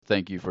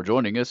Thank you for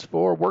joining us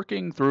for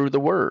Working Through the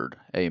Word,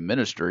 a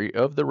ministry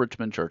of the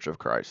Richmond Church of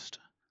Christ.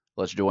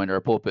 Let's join our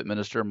pulpit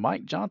minister,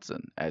 Mike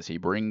Johnson, as he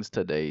brings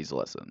today's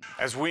lesson.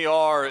 As we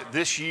are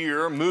this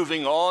year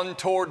moving on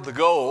toward the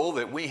goal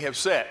that we have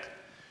set,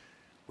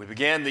 we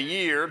began the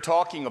year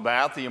talking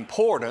about the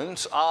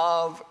importance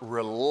of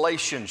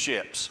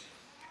relationships.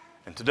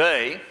 And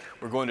today,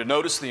 we're going to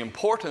notice the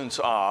importance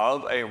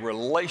of a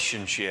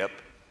relationship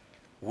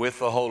with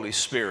the Holy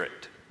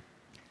Spirit.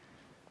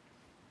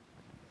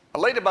 A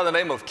lady by the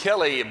name of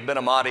Kelly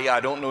Benamati, I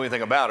don't know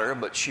anything about her,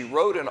 but she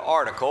wrote an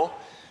article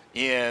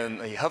in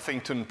the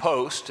Huffington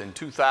Post in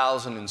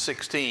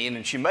 2016,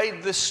 and she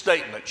made this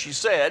statement. She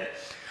said,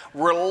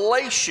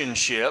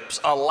 "Relationships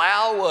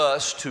allow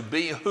us to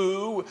be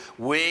who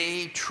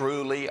we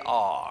truly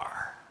are."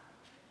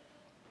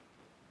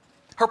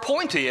 Her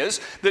point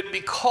is that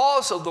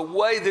because of the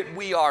way that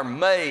we are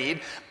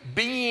made,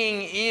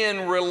 being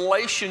in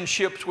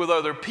relationships with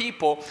other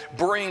people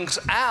brings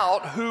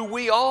out who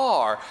we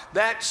are.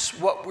 That's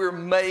what we're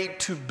made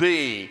to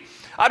be.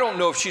 I don't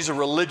know if she's a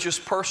religious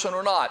person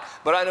or not,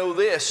 but I know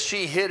this,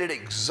 she hit it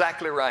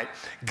exactly right.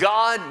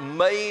 God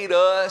made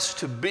us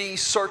to be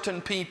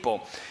certain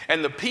people,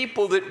 and the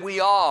people that we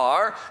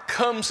are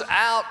comes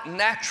out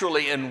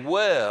naturally and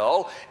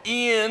well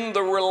in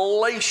the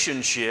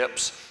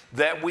relationships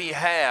that we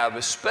have,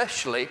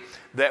 especially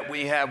that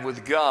we have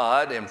with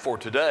God, and for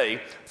today,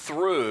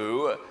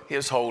 through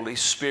His Holy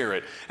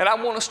Spirit. And I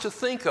want us to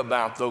think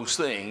about those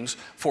things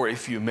for a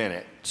few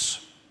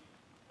minutes.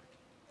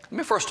 Let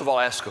me first of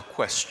all ask a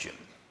question.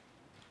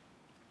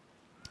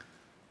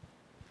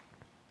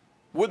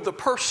 Would the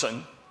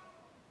person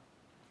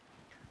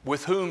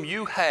with whom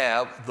you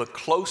have the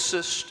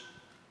closest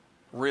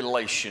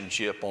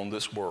relationship on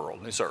this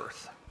world, this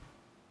earth,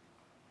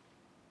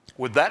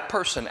 would that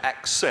person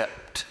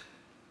accept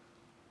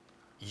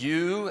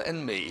you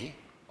and me,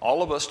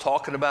 all of us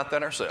talking about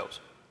that ourselves,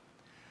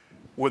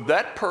 would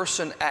that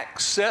person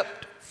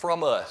accept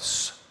from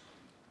us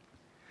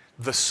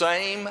the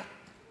same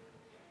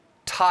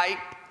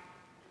type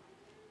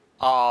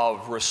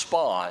of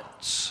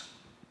response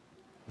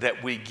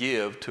that we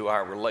give to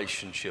our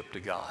relationship to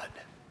God?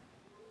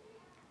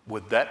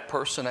 Would that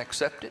person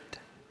accept it?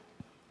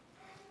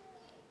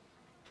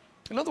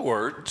 In other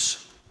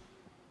words,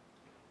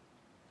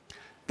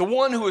 the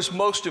one who is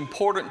most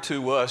important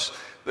to us,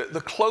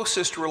 the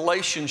closest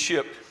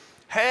relationship,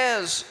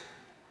 has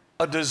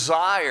a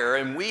desire,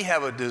 and we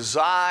have a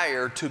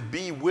desire to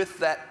be with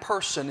that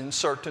person in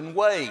certain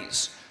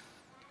ways.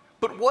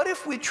 But what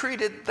if we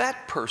treated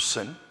that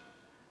person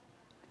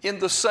in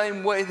the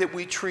same way that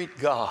we treat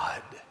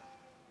God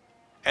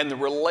and the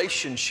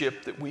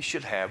relationship that we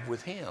should have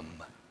with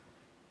Him?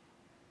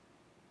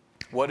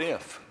 What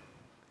if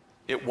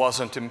it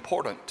wasn't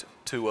important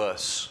to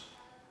us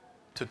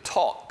to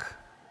talk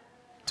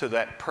to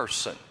that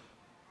person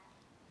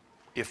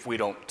if we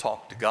don't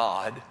talk to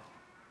God?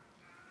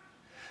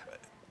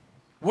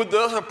 Would the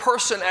other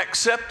person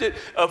accept it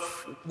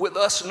with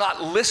us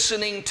not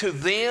listening to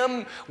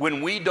them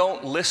when we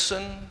don't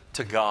listen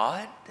to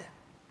God?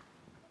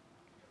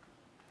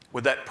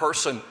 Would that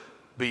person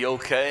be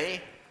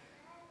okay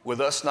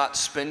with us not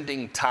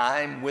spending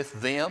time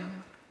with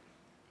them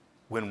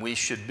when we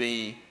should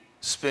be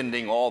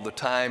spending all the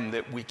time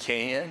that we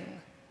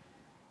can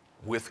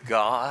with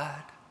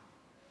God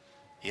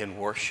in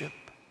worship?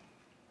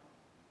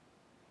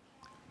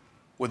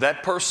 Would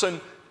that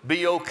person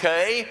be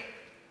okay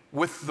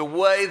with the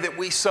way that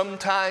we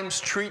sometimes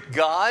treat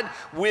God,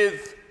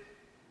 with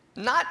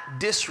not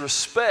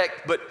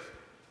disrespect, but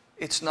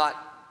it's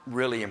not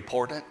really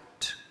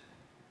important?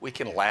 We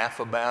can laugh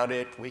about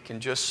it. We can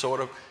just sort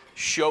of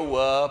show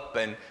up,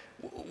 and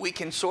we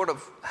can sort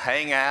of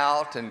hang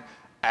out and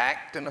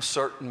act in a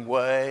certain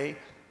way.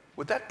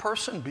 Would that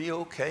person be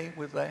okay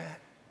with that?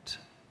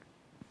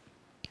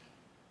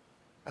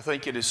 I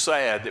think it is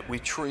sad that we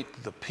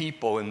treat the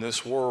people in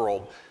this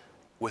world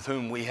with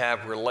whom we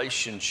have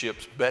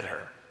relationships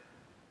better,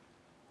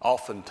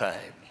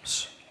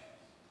 oftentimes,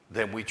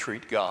 than we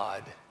treat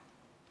God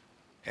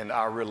and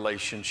our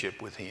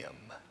relationship with Him.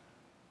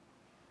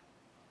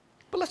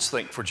 But let's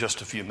think for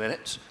just a few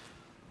minutes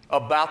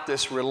about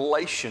this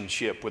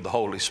relationship with the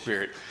Holy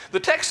Spirit. The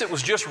text that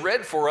was just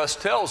read for us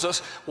tells us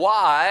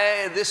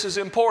why this is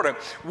important.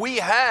 We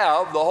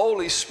have the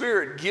Holy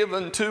Spirit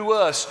given to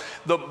us.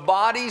 The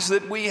bodies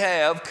that we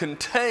have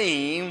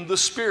contain the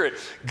Spirit.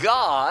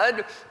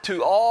 God,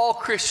 to all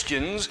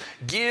Christians,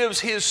 gives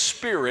His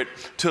Spirit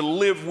to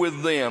live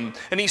with them.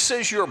 And He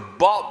says you're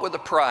bought with a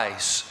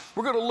price.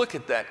 We're going to look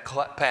at that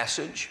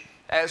passage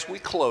as we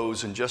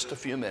close in just a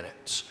few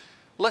minutes.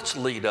 Let's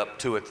lead up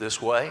to it this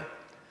way.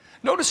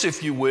 Notice,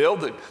 if you will,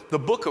 that the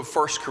book of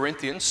 1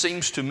 Corinthians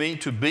seems to me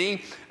to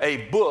be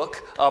a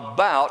book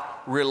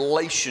about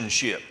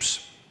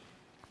relationships.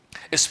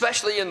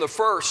 Especially in the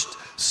first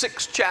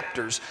 6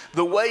 chapters,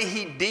 the way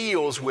he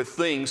deals with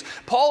things.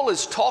 Paul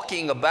is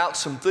talking about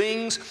some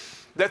things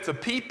that the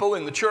people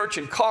in the church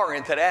in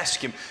Corinth had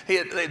asked him. They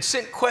had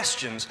sent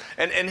questions,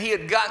 and he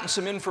had gotten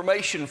some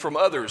information from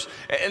others.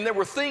 And there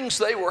were things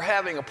they were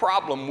having a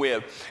problem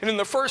with. And in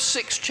the first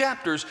 6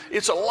 chapters,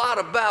 it's a lot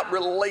about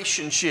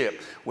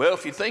relationship. Well,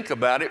 if you think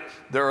about it,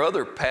 there are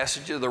other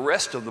passages. The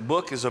rest of the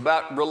book is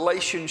about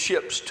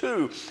relationships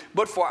too.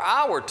 But for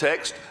our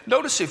text,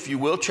 notice, if you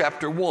will,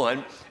 chapter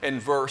 1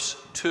 and verse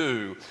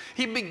 2.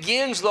 He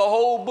begins the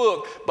whole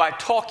book by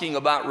talking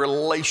about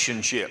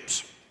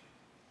relationships.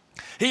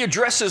 He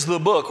addresses the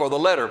book or the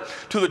letter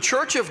to the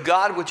church of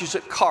God which is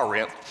at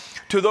Corinth,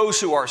 to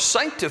those who are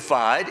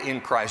sanctified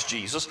in Christ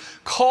Jesus,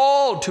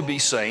 called to be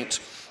saints,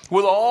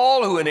 with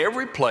all who in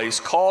every place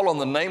call on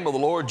the name of the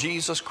Lord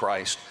Jesus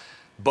Christ,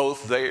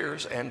 both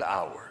theirs and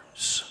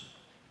ours.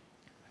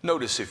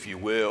 Notice, if you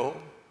will,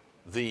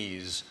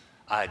 these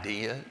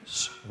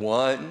ideas.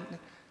 1,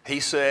 he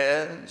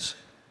says,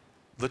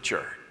 the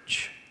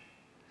church.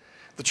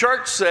 The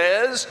church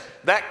says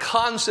that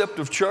concept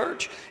of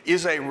church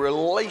is a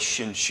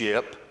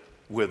relationship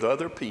with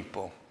other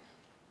people.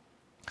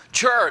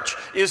 Church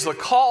is the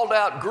called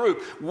out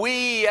group.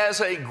 We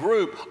as a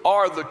group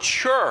are the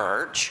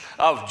church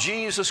of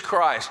Jesus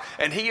Christ.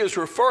 And he is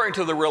referring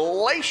to the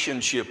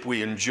relationship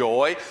we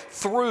enjoy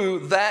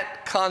through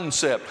that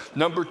concept.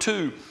 Number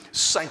 2,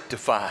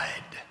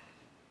 sanctified.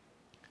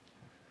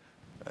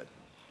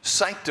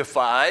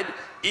 Sanctified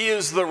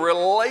is the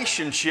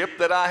relationship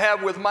that I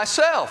have with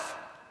myself.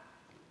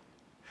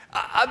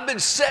 I've been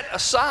set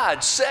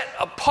aside, set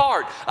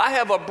apart. I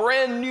have a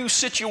brand new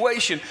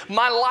situation.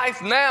 My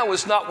life now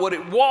is not what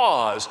it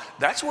was.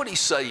 That's what he's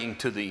saying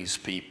to these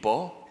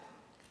people.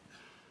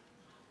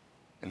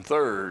 And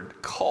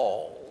third,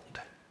 called.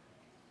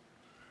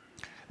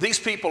 These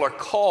people are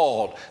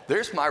called.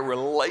 There's my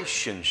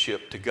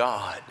relationship to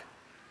God.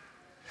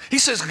 He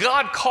says,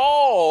 God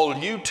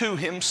called you to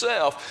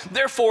himself.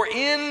 Therefore,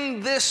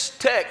 in this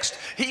text,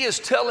 he is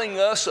telling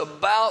us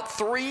about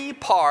 3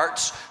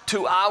 parts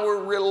to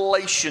our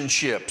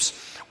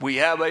relationships. We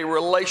have a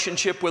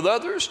relationship with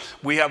others,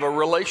 we have a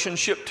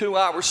relationship to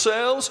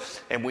ourselves,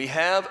 and we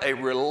have a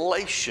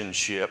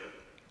relationship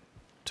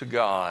to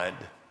God.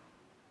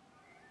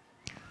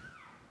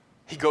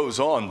 He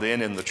goes on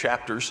then in the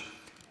chapters,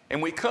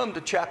 and we come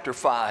to chapter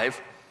 5.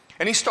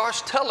 And he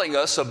starts telling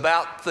us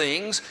about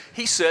things.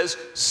 He says,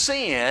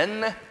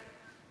 sin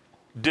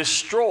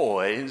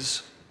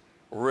destroys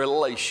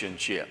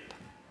relationship.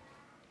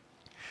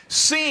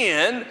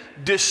 Sin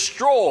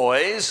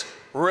destroys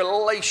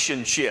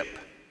relationship.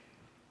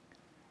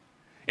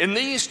 In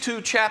these 2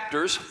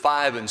 chapters,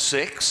 5 and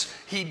 6,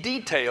 he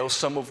details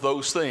some of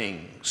those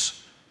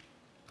things.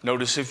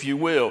 Notice, if you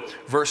will,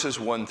 verses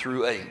 1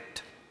 through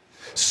 8.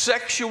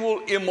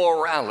 Sexual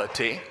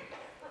immorality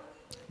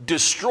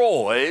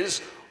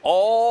destroys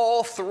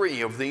all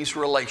 3 of these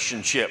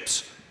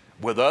relationships,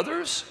 with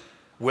others,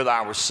 with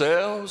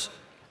ourselves,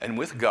 and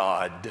with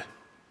God.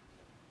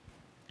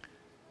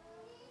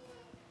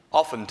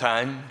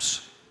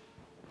 Oftentimes,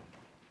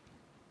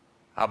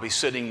 I'll be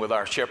sitting with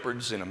our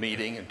shepherds in a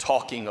meeting and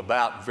talking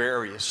about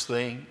various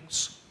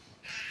things.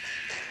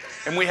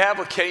 And we have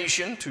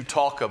occasion to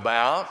talk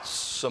about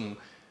some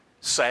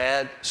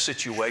sad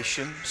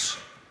situations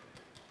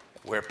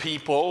where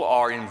people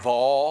are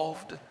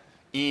involved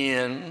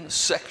in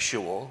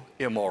sexual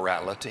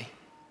immorality.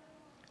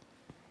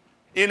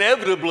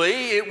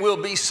 Inevitably, it will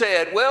be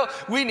said, well,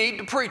 we need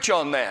to preach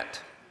on that.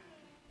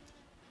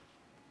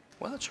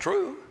 Well, it's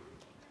true.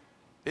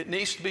 It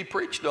needs to be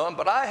preached on,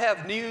 but I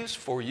have news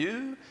for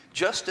you,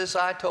 just as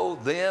I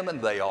told them,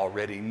 and they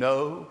already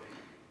know.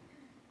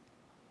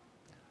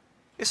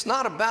 It's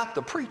not about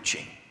the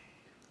preaching.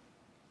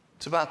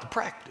 It's about the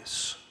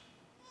practice.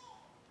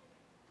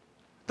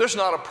 There's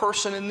not a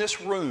person in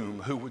this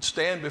room who would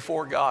stand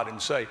before God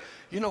and say,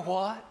 you know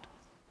what?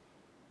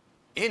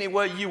 Any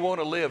way you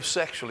want to live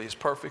sexually is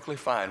perfectly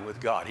fine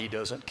with God. He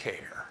doesn't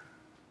care.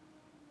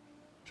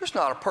 There's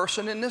not a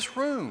person in this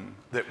room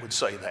that would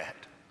say that.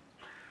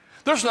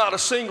 There's not a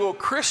single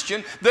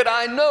Christian that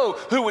I know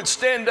who would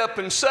stand up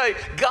and say,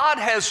 God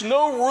has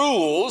no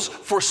rules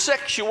for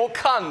sexual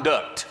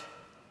conduct.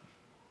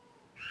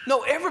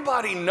 No,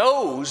 everybody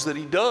knows that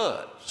he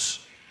does.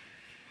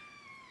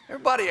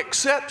 Everybody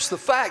accepts the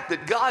fact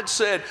that God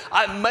said,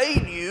 I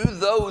made you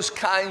those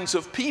kinds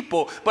of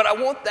people, but I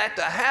want that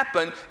to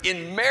happen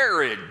in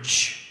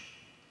marriage.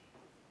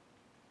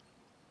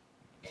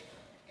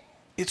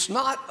 It's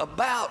not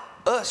about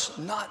us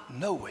not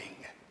knowing.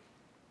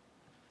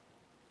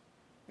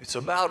 It's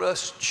about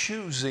us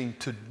choosing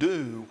to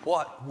do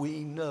what we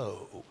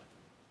know.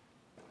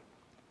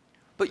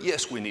 But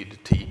yes, we need to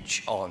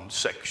teach on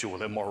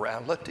sexual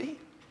immorality.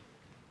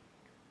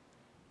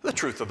 The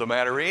truth of the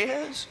matter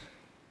is,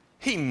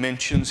 He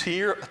mentions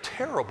here a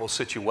terrible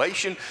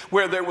situation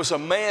where there was a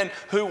man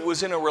who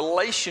was in a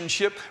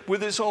relationship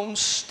with his own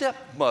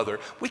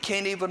stepmother. We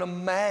can't even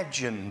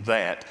imagine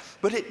that,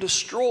 but it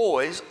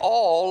destroys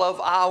all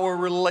of our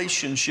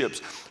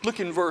relationships. Look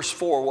in verse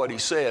 4 what he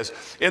says.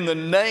 In the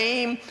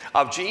name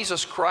of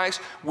Jesus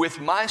Christ, with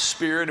my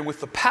spirit and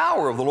with the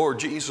power of the Lord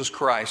Jesus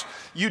Christ,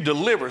 you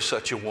deliver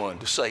such a one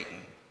to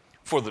Satan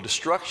for the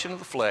destruction of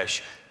the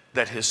flesh,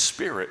 that his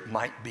spirit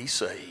might be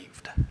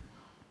saved.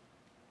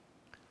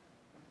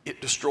 It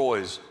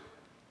destroys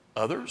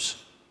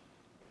others,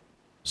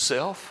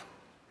 self,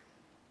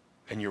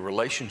 and your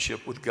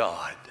relationship with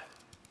God.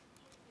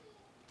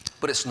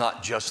 But it's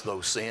not just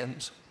those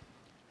sins.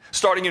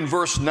 Starting in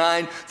verse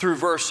 9 through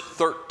verse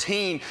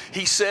 13,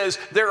 he says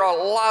there are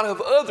a lot of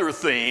other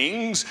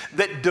things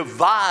that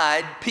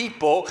divide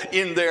people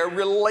in their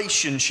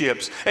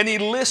relationships. And he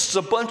lists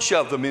a bunch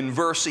of them in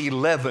verse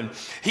 11.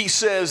 He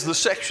says the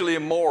sexually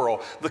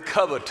immoral, the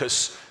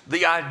covetous,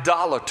 the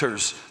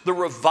idolaters, the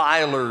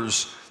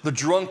revilers, the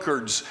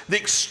drunkards, the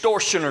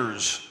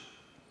extortioners.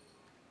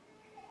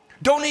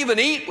 Don't even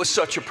eat with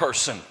such a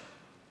person.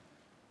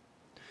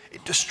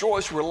 It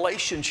destroys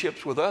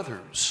relationships with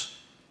others.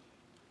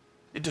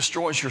 It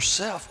destroys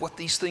yourself, what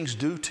these things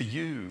do to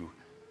you.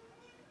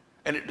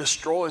 And it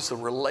destroys the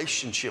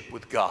relationship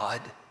with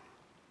God.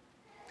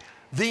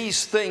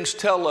 These things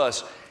tell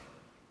us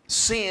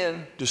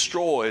sin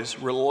destroys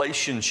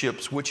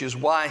relationships, which is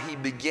why he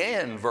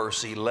began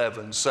verse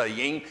 11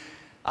 saying,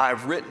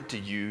 I've written to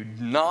you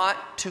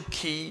not to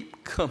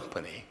keep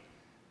company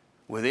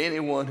with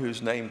anyone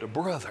who's named a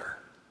brother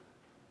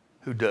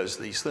who does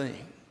these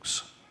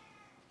things.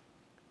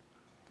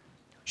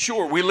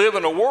 Sure, we live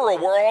in a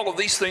world where all of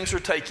these things are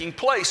taking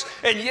place.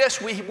 And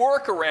yes, we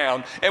work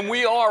around and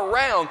we are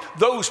around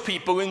those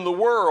people in the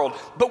world.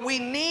 But we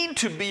need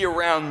to be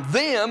around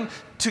them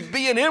to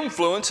be an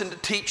influence and to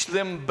teach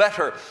them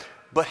better.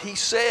 But he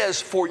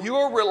says, for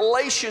your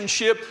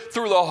relationship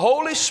through the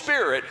Holy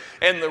Spirit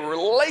and the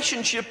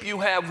relationship you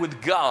have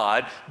with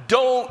God,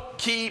 don't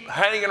keep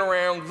hanging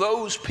around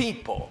those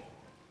people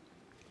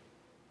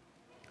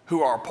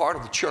who are a part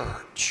of the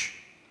church,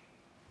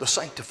 the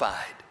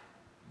sanctified,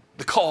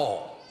 the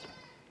called,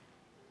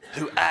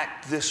 who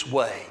act this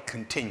way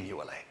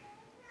continually.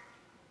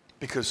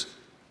 Because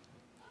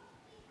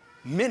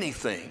many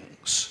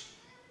things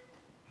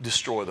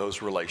destroy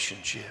those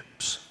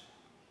relationships.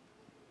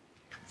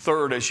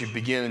 Third, as you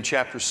begin in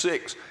chapter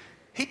 6,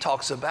 he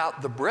talks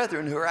about the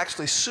brethren who are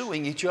actually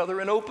suing each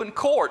other in open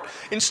court.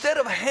 Instead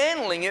of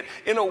handling it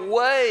in a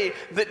way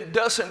that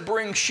doesn't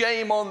bring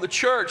shame on the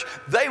church,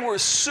 they were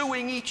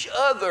suing each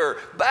other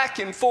back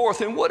and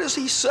forth. And what does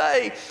he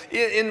say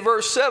in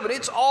verse 7?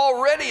 It's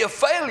already a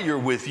failure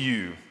with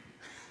you.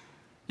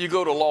 You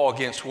go to law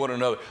against one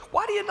another.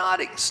 Why do you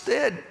not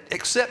instead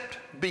accept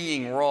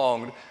being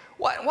wronged?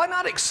 Why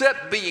not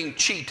accept being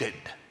cheated?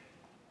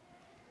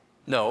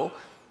 No.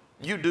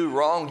 You do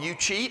wrong, you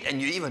cheat,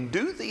 and you even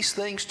do these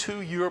things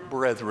to your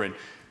brethren.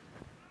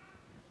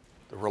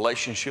 The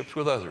relationships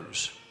with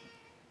others,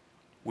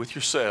 with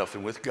yourself,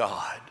 and with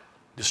God,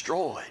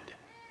 destroyed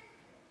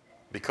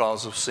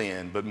because of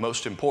sin. But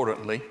most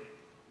importantly,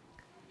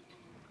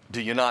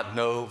 do you not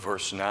know,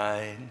 verse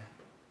 9,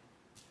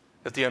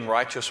 that the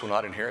unrighteous will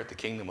not inherit the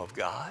kingdom of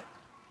God?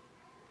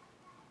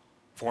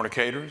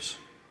 Fornicators,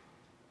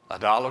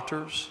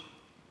 idolaters,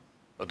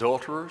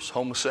 adulterers,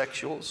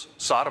 homosexuals,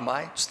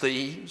 sodomites,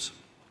 thieves,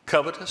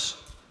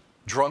 covetous,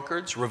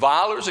 drunkards,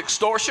 revilers,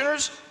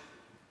 extortioners,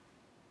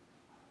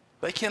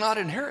 they cannot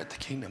inherit the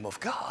kingdom of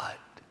God.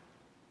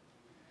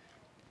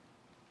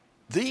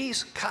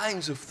 These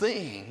kinds of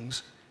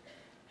things,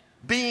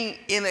 being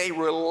in a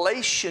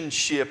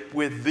relationship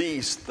with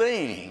these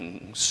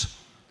things,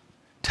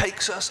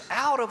 takes us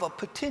out of a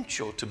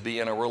potential to be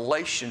in a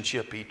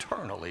relationship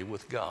eternally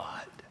with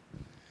God.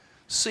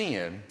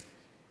 Sin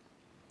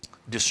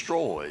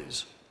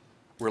destroys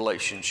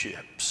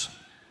relationships.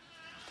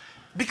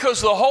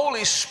 Because the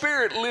Holy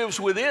Spirit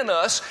lives within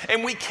us,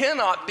 and we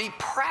cannot be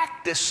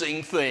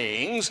practicing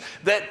things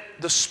that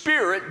the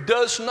Spirit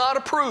does not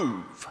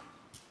approve.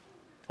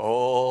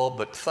 Oh,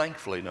 but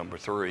thankfully, number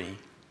 3,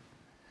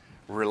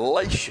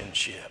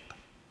 relationship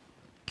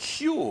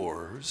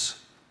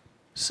cures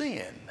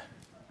sin.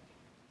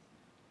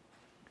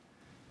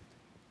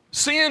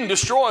 Sin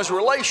destroys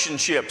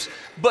relationships,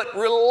 but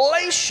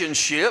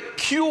relationship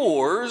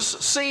cures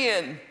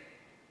sin.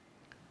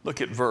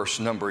 Look at verse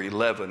number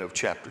 11 of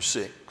chapter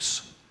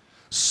 6.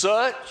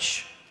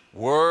 Such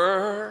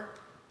were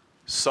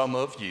some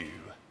of you.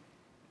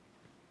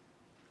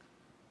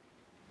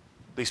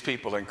 These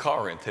people in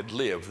Corinth had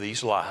lived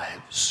these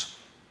lives.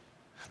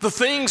 The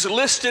things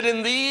listed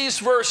in these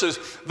verses,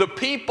 the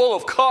people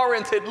of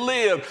Corinth had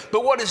lived.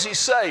 But what does he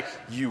say?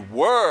 You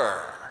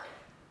were.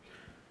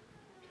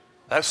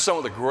 That's some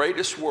of the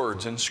greatest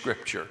words in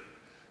Scripture.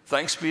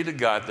 Thanks be to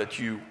God that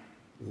you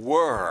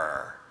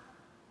were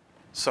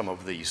some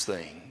of these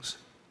things.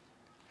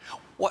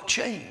 What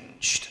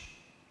changed?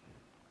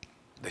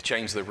 They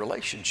changed their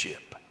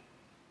relationship.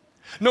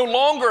 No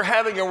longer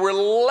having a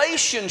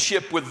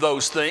relationship with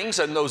those things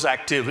and those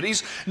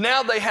activities,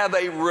 now they have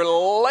a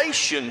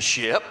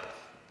relationship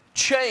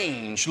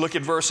change. Look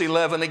at verse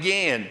 11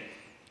 again.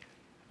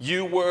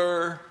 You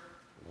were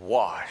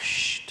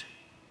washed.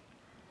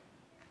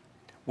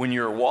 When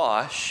you're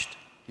washed,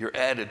 you're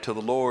added to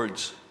the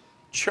Lord's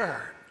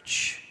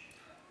church.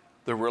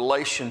 The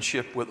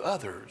relationship with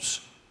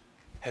others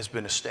has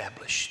been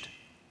established.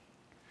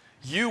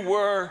 You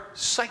were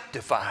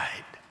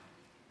sanctified.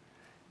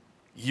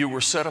 You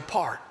were set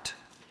apart.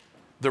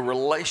 The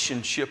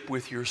relationship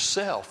with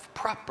yourself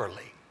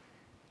properly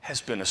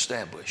has been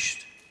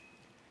established.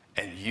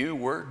 And you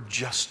were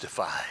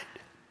justified.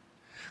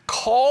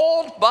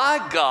 Called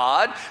by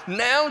God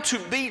now to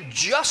be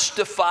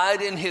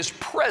justified in His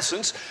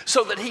presence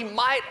so that He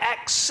might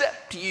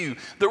accept you.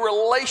 The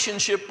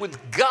relationship with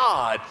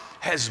God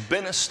has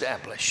been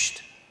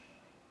established.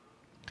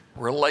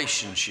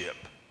 Relationship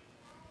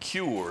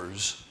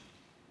cures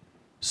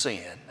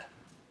sin.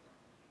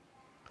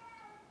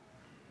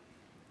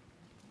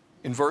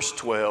 In verse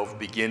 12,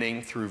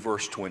 beginning through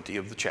verse 20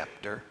 of the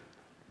chapter,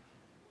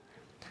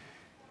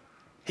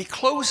 he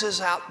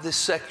closes out this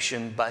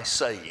section by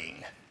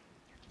saying,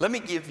 let me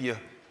give you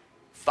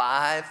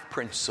 5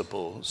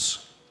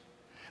 principles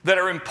that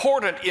are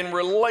important in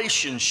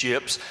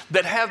relationships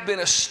that have been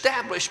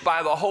established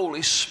by the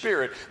Holy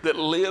Spirit that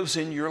lives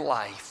in your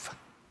life.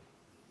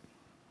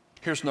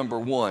 Here's number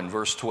 1,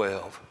 verse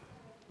 12.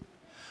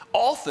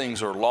 All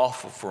things are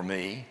lawful for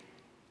me,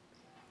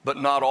 but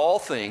not all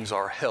things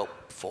are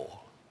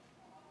helpful.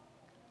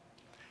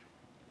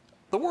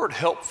 The word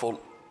helpful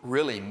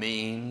really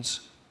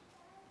means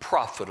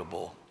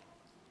profitable.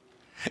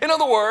 In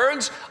other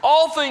words,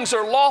 all things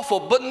are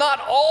lawful, but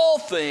not all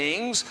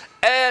things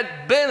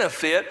add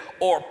benefit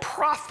or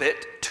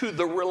profit to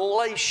the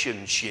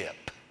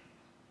relationship.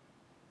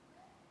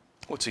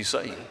 What's he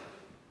saying?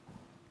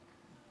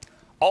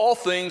 All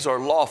things are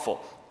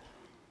lawful.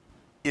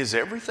 Is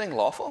everything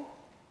lawful?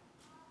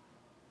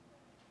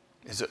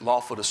 Is it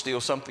lawful to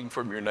steal something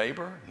from your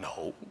neighbor?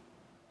 No.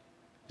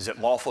 Is it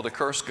lawful to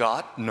curse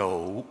God?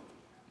 No.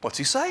 What's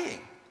he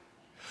saying?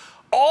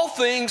 All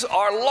things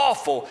are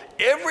lawful.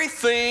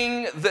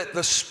 Everything that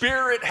the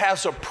Spirit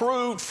has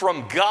approved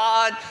from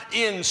God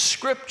in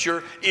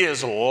Scripture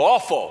is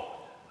lawful.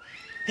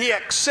 He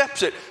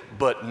accepts it,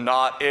 but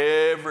not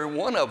every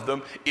one of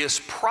them is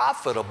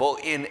profitable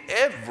in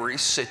every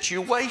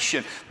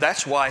situation.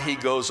 That's why he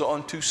goes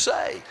on to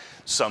say,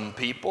 some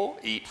people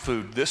eat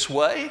food this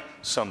way,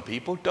 some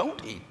people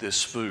don't eat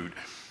this food.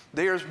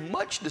 There's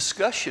much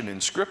discussion in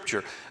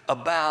Scripture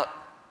about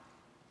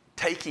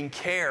taking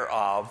care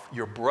of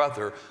your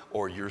brother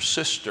or your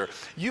sister.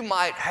 You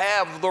might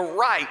have the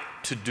right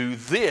to do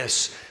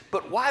this,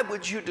 but why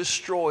would you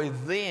destroy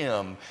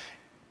them?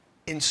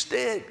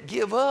 Instead,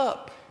 give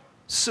up.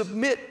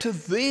 Submit to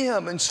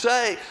them and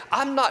say,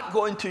 I'm not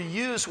going to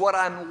use what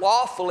I'm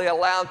lawfully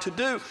allowed to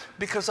do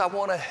because I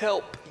want to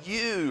help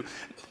you.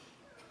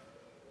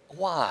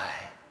 Why?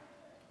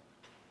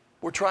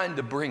 We're trying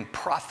to bring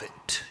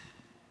profit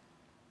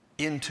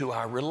into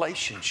our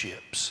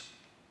relationships.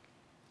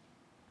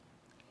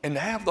 And to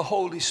have the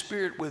Holy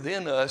Spirit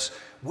within us,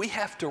 we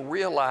have to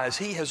realize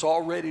He has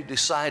already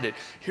decided,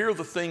 here are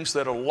the things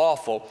that are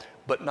lawful,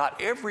 but not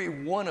every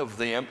one of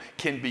them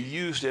can be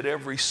used at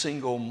every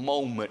single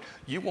moment.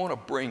 You want to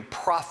bring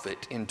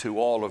profit into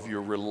all of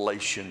your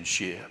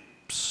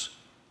relationships.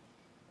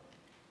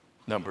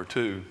 Number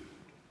 2,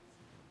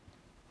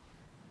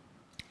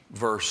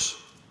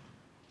 verse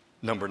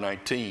number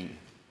 19.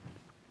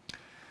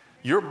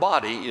 Your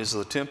body is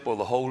the temple of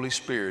the Holy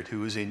Spirit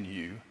who is in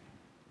you,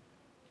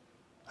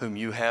 whom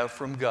you have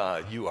from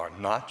God. You are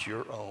not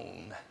your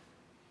own.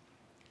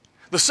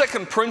 The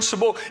second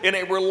principle in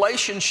a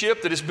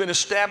relationship that has been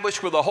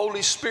established with the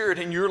Holy Spirit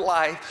in your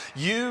life,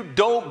 you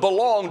don't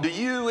belong to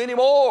you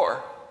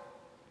anymore.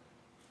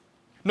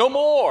 No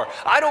more.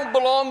 I don't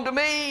belong to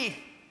me.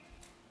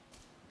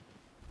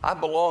 I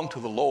belong to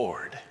the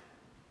Lord.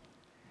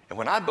 And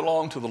when I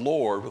belong to the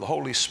Lord, the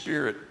Holy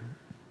Spirit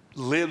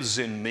lives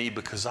in me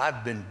because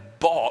I've been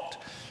bought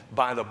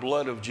by the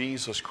blood of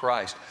Jesus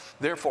Christ.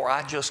 Therefore,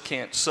 I just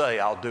can't say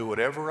I'll do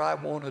whatever I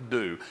want to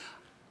do.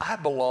 I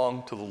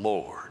belong to the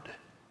Lord.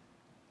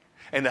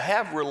 And to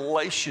have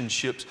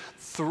relationships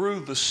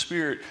through the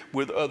Spirit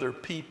with other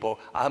people,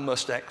 I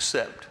must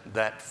accept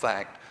that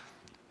fact.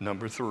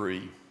 Number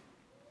 3,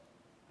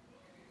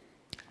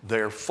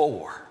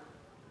 therefore,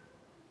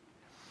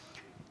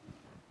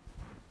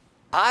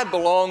 I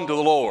belong to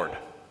the Lord.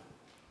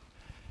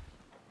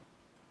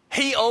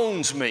 He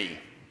owns me.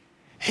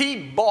 He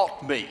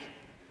bought me.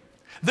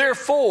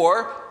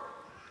 Therefore,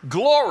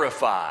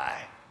 glorify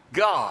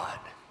God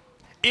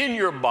in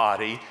your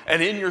body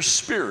and in your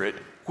spirit,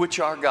 which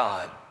are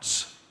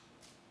God's.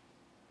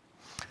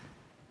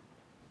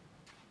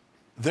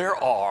 There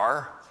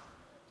are,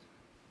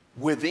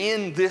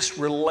 within this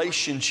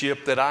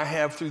relationship that I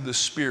have through the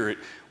Spirit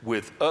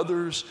with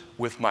others,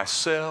 with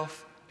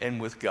myself, and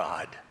with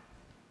God,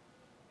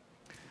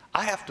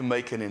 I have to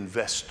make an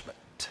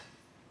investment.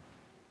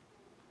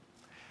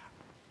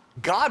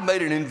 God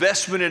made an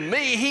investment in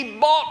me. He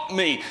bought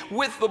me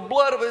with the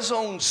blood of His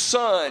own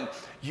Son.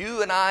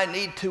 You and I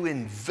need to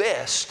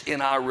invest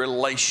in our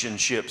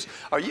relationships.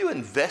 Are you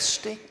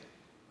investing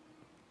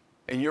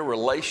in your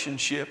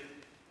relationship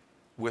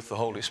with the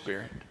Holy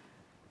Spirit?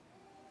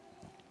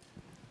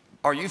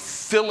 Are you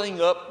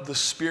filling up the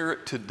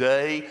Spirit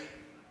today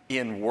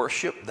in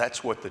worship?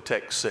 That's what the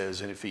text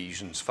says in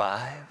Ephesians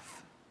 5.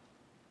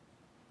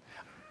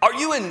 Are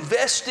you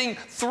investing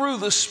through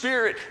the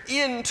Spirit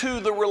into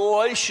the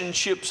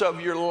relationships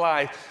of your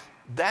life?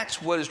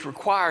 That's what is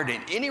required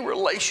in any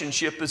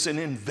relationship, is an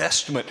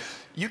investment.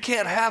 You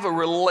can't have a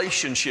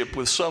relationship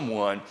with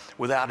someone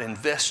without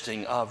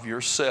investing of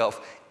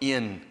yourself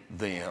in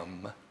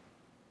them.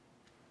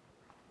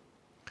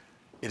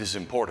 It is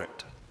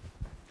important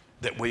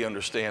that we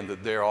understand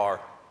that there are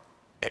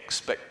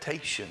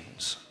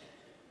expectations.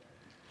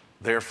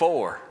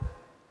 Therefore,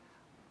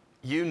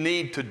 you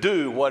need to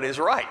do what is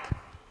right.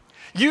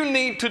 You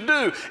need to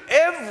do.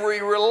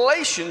 Every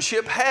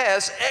relationship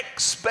has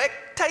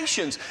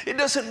expectations. It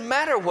doesn't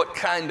matter what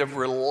kind of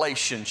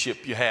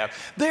relationship you have.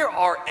 There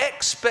are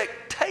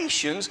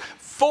expectations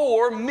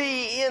for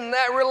me in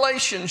that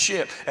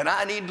relationship, and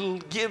I need to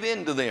give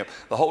in to them.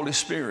 The Holy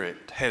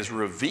Spirit has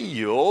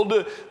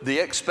revealed the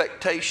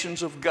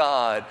expectations of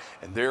God,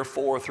 and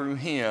therefore through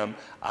Him,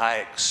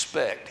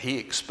 He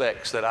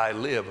expects that I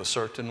live a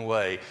certain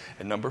way.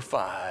 And number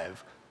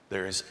 5,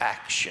 there is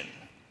action.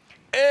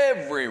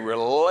 Every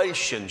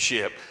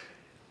relationship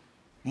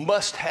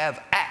must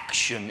have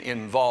action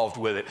involved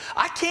with it.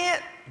 I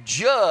can't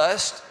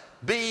just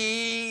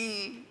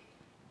be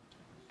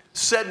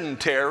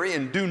sedentary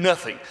and do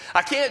nothing.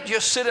 I can't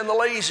just sit in the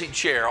lazy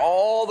chair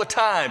all the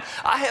time.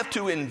 I have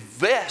to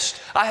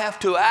invest. I have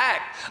to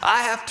act.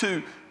 I have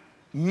to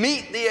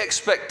meet the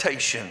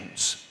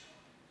expectations.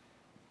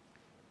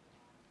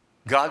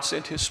 God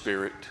sent His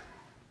Spirit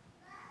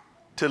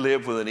to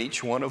live within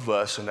each one of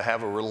us and to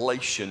have a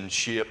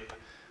relationship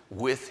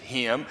with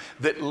Him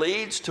that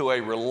leads to a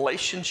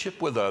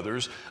relationship with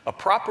others, a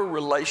proper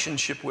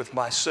relationship with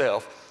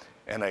myself,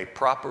 and a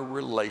proper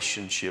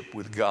relationship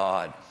with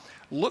God.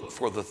 Look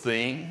for the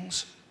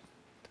things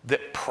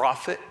that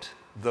profit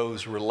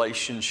those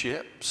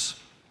relationships.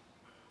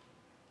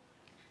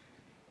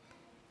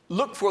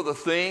 Look for the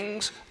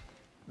things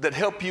that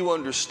help you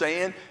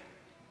understand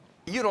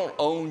you don't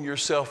own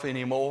yourself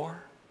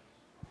anymore.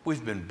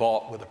 We've been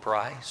bought with a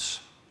price.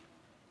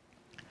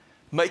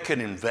 Make an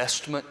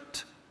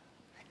investment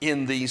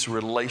in these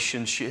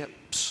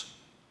relationships.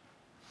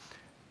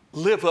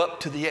 Live up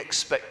to the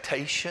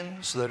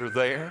expectations that are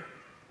there.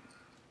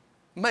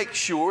 Make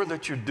sure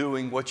that you're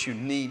doing what you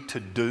need to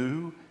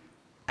do,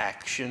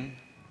 action.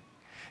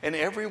 And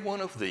every one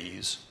of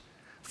these,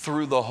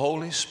 through the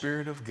Holy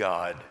Spirit of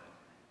God,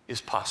 is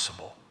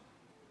possible.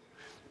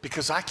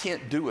 Because I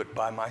can't do it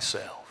by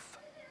myself.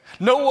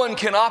 No one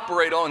can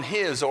operate on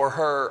his or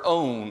her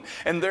own,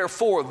 and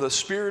therefore the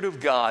Spirit of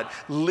God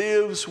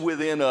lives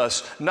within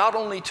us, not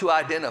only to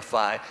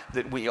identify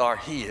that we are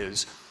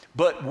His,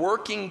 but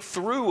working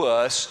through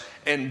us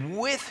and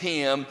with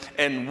Him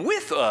and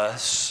with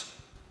us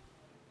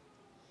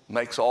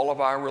makes all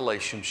of our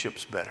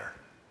relationships better.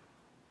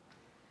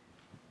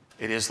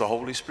 It is the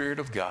Holy Spirit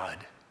of God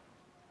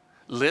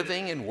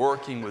living and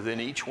working within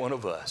each one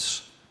of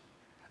us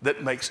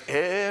that makes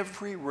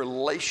every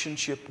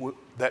relationship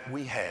that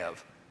we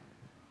have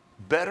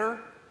better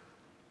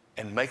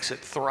and makes it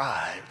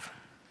thrive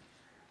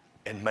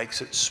and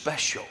makes it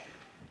special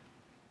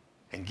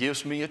and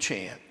gives me a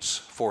chance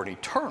for an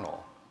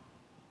eternal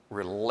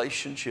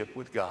relationship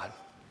with God.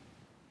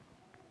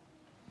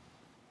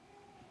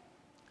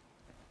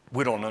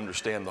 We don't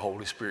understand the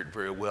Holy Spirit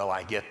very well,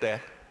 I get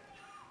that.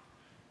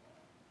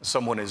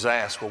 Someone has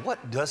asked, well,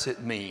 what does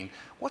it mean?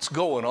 What's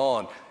going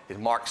on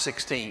in Mark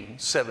 16,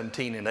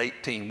 17, and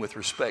 18 with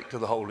respect to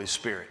the Holy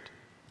Spirit?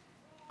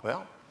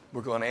 Well,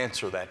 we're going to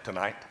answer that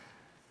tonight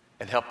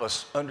and help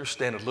us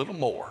understand a little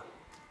more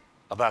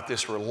about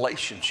this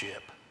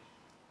relationship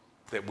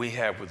that we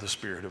have with the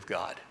Spirit of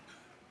God.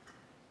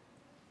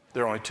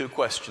 There are only 2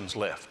 questions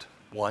left.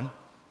 1,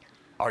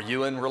 are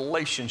you in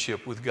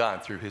relationship with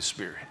God through His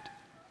Spirit?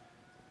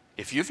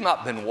 If you've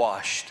not been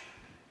washed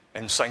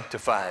and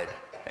sanctified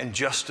and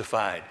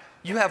justified,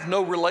 you have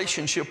no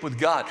relationship with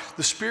God.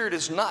 The Spirit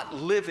is not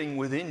living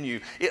within you.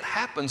 It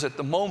happens at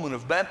the moment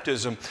of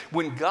baptism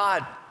when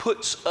God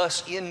puts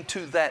us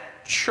into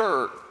that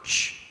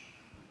church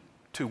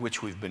to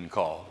which we've been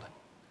called.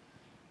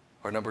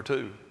 Or number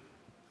 2,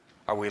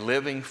 are we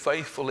living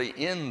faithfully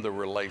in the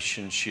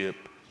relationship,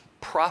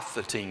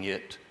 profiting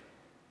it,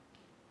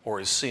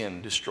 or is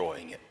sin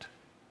destroying it?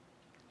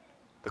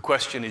 The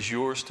question is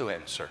yours to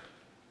answer.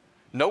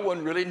 No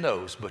one really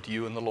knows but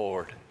you and the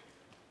Lord.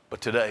 But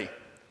today,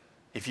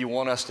 if you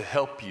want us to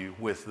help you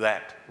with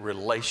that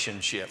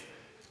relationship,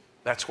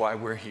 that's why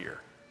we're here.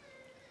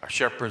 Our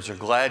shepherds are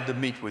glad to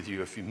meet with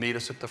you if you meet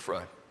us at the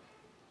front.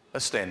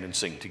 Let's stand and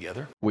sing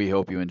together. We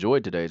hope you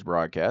enjoyed today's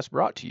broadcast,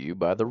 brought to you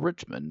by the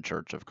Richmond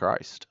Church of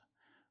Christ.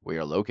 We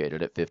are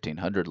located at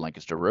 1500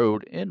 Lancaster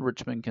Road in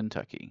Richmond,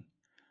 Kentucky.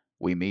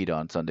 We meet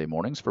on Sunday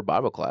mornings for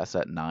Bible class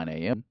at 9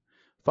 a.m.,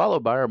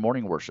 followed by our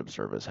morning worship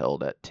service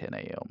held at 10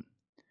 a.m.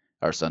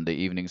 Our Sunday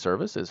evening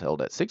service is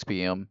held at 6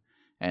 p.m.,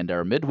 and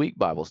our midweek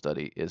Bible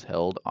study is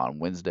held on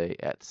Wednesday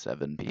at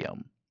 7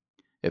 p.m.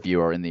 If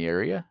you are in the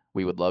area,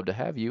 we would love to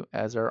have you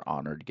as our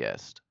honored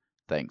guest.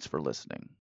 Thanks for listening.